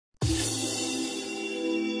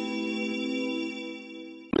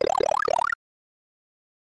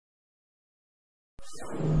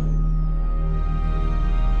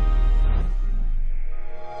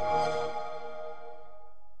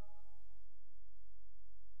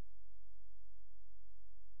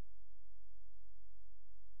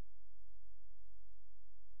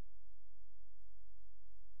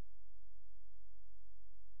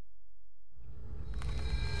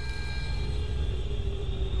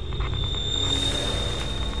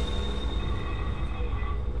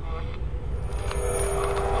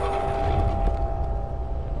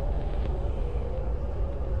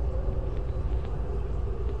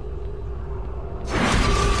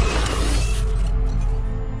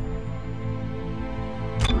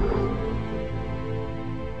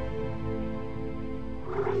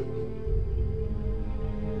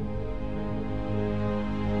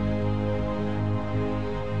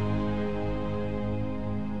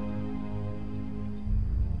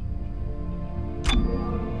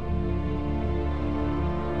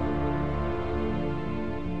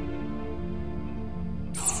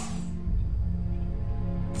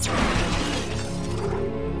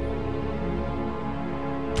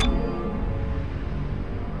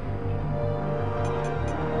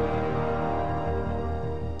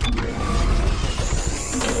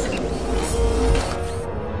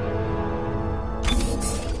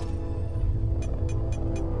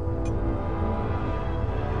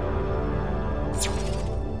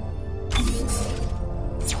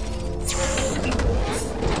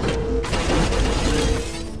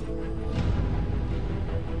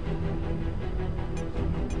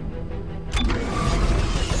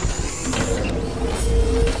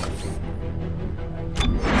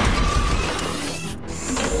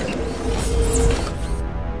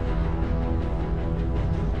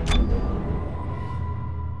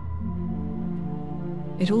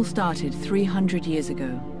It all started 300 years ago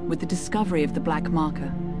with the discovery of the Black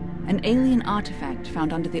Marker, an alien artifact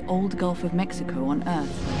found under the old Gulf of Mexico on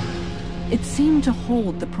Earth. It seemed to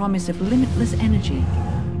hold the promise of limitless energy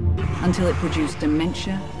until it produced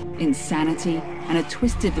dementia, insanity, and a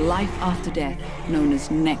twisted life after death known as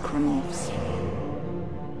necromorphs.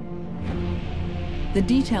 The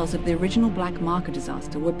details of the original Black Marker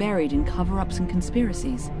disaster were buried in cover-ups and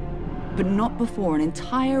conspiracies, but not before an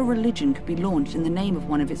entire religion could be launched in the name of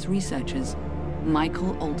one of its researchers,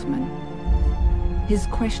 Michael Altman. His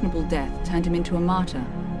questionable death turned him into a martyr,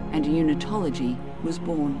 and unitology was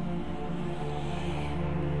born.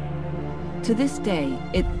 To this day,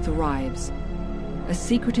 it thrives, a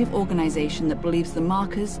secretive organization that believes the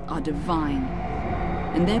markers are divine,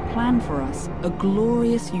 and their plan for us, a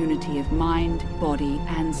glorious unity of mind, body,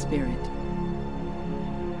 and spirit.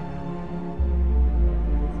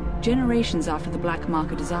 Generations after the Black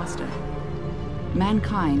Marker disaster,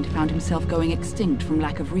 mankind found himself going extinct from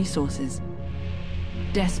lack of resources.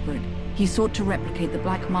 Desperate, he sought to replicate the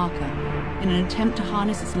Black Marker in an attempt to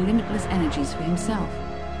harness its limitless energies for himself.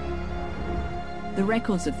 The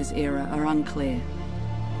records of this era are unclear,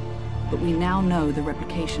 but we now know the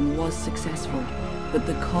replication was successful, but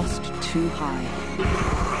the cost too high.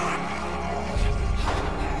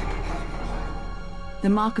 The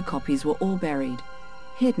marker copies were all buried,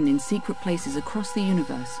 hidden in secret places across the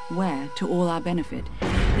universe where, to all our benefit,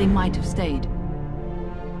 they might have stayed.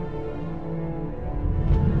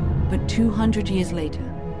 But 200 years later,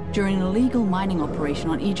 during an illegal mining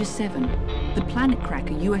operation on Aegis 7, the planet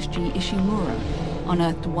cracker USG Ishimura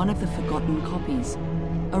unearthed one of the forgotten copies,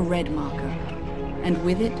 a red marker, and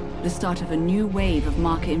with it, the start of a new wave of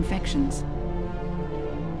marker infections.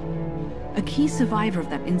 A key survivor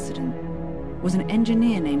of that incident was an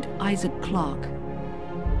engineer named Isaac Clarke.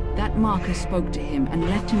 That marker spoke to him and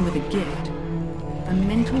left him with a gift, a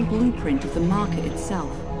mental blueprint of the marker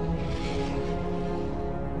itself.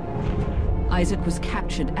 Isaac was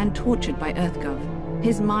captured and tortured by EarthGov,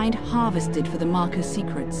 his mind harvested for the marker's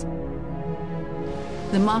secrets.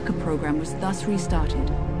 The marker program was thus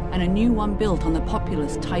restarted, and a new one built on the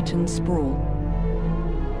populous Titan sprawl.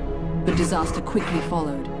 But disaster quickly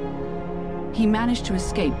followed. He managed to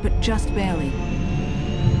escape, but just barely.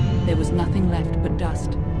 There was nothing left but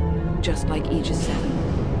dust, just like Aegis 7.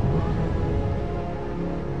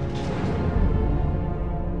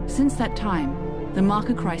 Since that time, the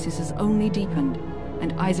marker crisis has only deepened,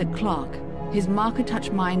 and Isaac Clarke, his marker-touch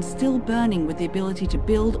mind still burning with the ability to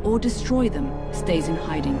build or destroy them, stays in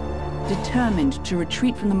hiding, determined to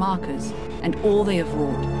retreat from the markers and all they have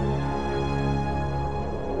wrought.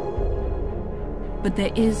 But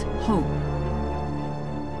there is hope.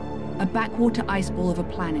 A backwater ice ball of a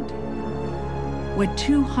planet, where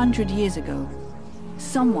 200 years ago,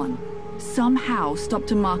 someone, somehow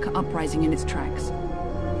stopped a marker uprising in its tracks.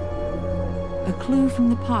 A clue from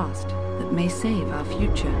the past that may save our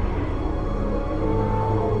future.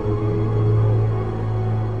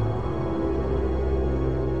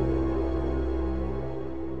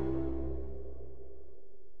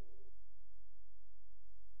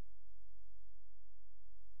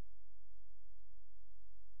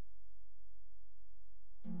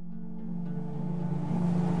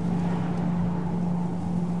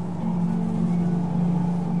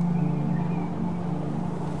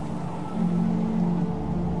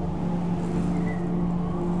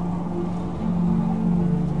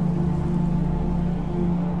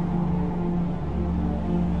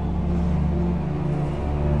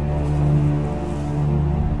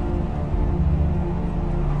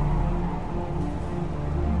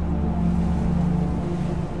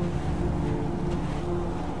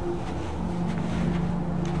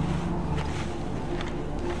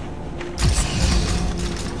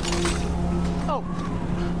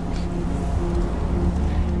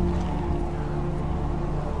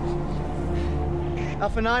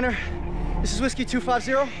 Alpha Niner, this is Whiskey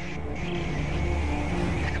 250.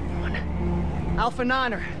 Come on. Alpha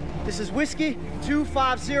Niner, this is Whiskey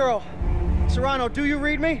 250. Serrano, do you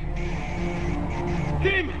read me?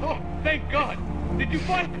 Tim! Oh, thank God! Did you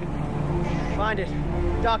find it? Find it.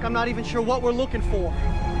 Doc, I'm not even sure what we're looking for.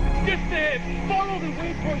 Just follow the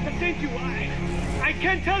waypoint that takes you. I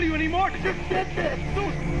can't tell you anymore. Just get there.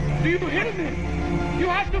 Do you hear me? You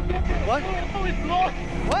have to get there. What? Oh, it's lost.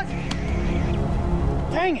 What?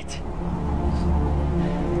 Dang it!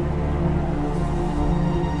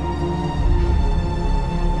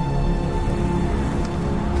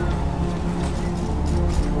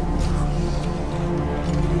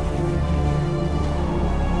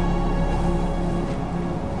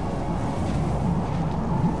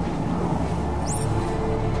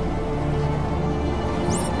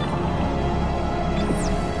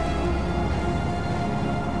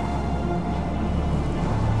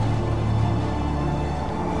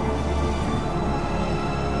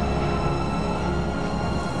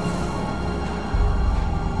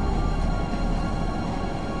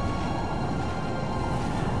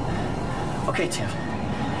 Okay, Tim.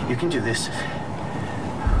 You can do this.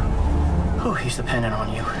 Oh, he's dependent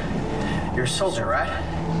on you. You're a soldier, right?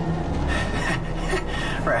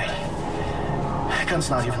 Right. Gun's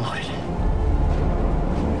not even loaded.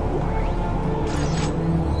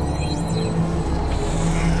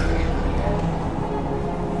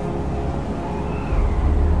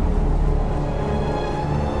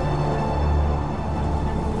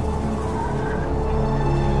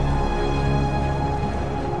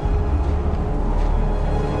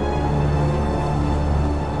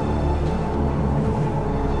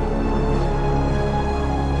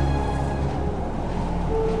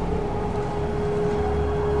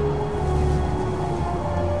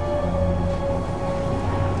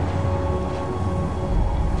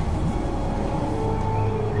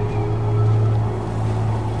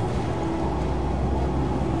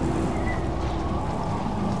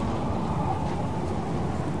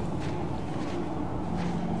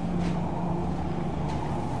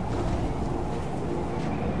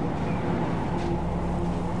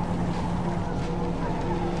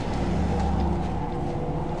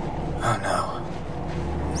 Oh no.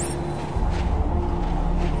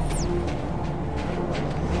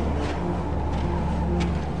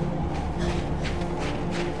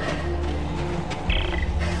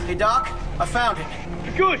 Hey, Doc, I found it.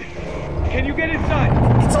 Good. Can you get inside?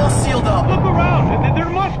 It's all sealed up. Look around. There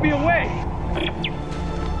must be a way.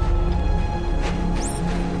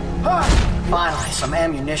 Ah, finally, some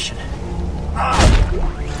ammunition.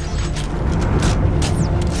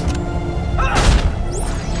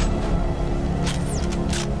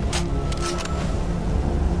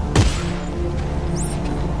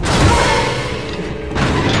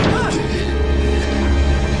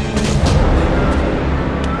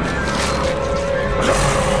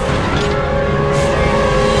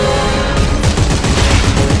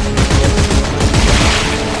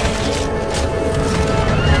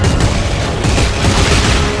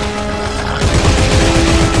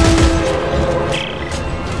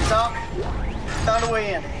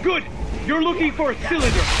 Good! You're looking for a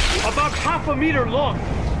cylinder, about half a meter long.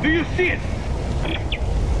 Do you see it?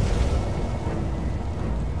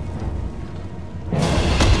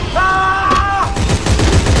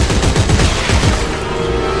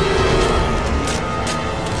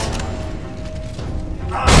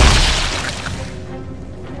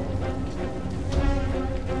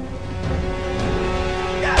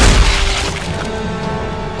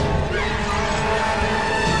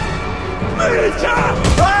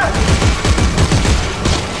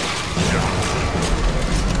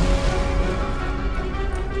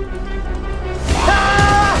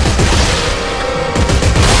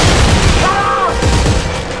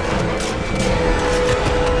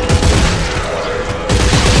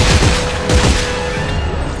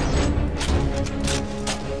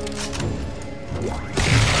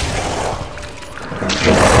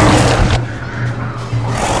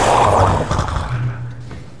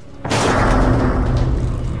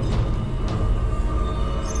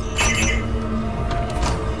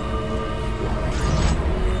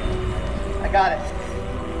 I got it.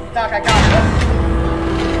 Doc, I got it.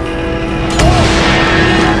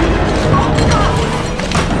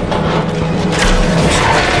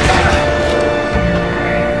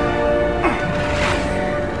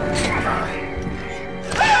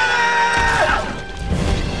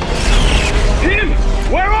 Tim,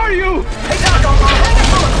 where are you? Hey, Doc, I'm hanging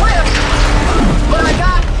from a cliff. But I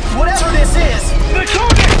got whatever this is. The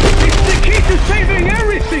codex! It's the key to saving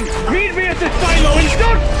everything! Meet me at the silo and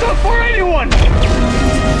don't stop for anyone!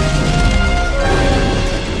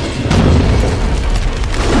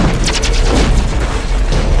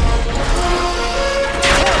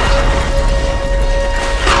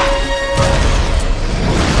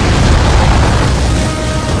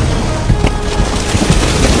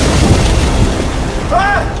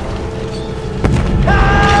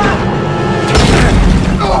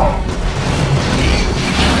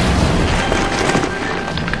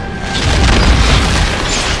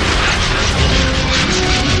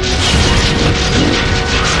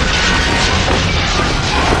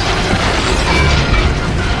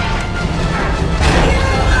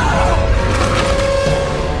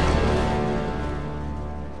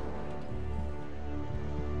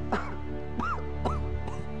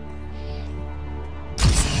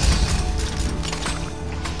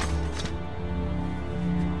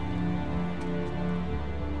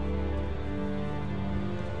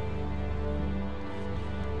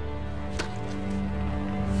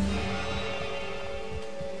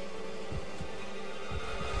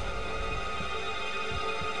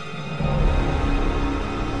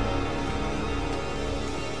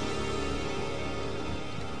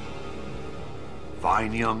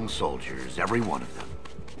 Fine young soldiers, every one of them.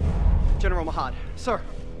 General Mahad, sir.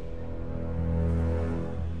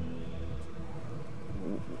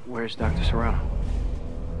 Where's Dr. Serrano?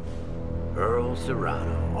 Earl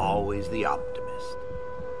Serrano, always the optimist.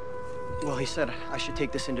 Well, he said I should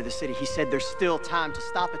take this into the city. He said there's still time to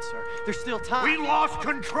stop it, sir. There's still time. We lost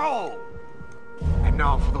control! And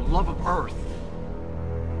now, for the love of Earth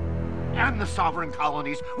and the sovereign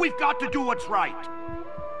colonies, we've got to do what's right.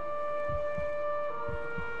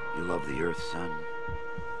 You love the Earth, son?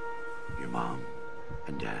 Your mom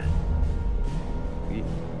and dad?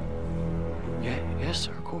 Yes,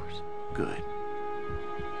 sir, of course. Good.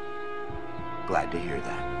 Glad to hear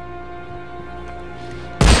that.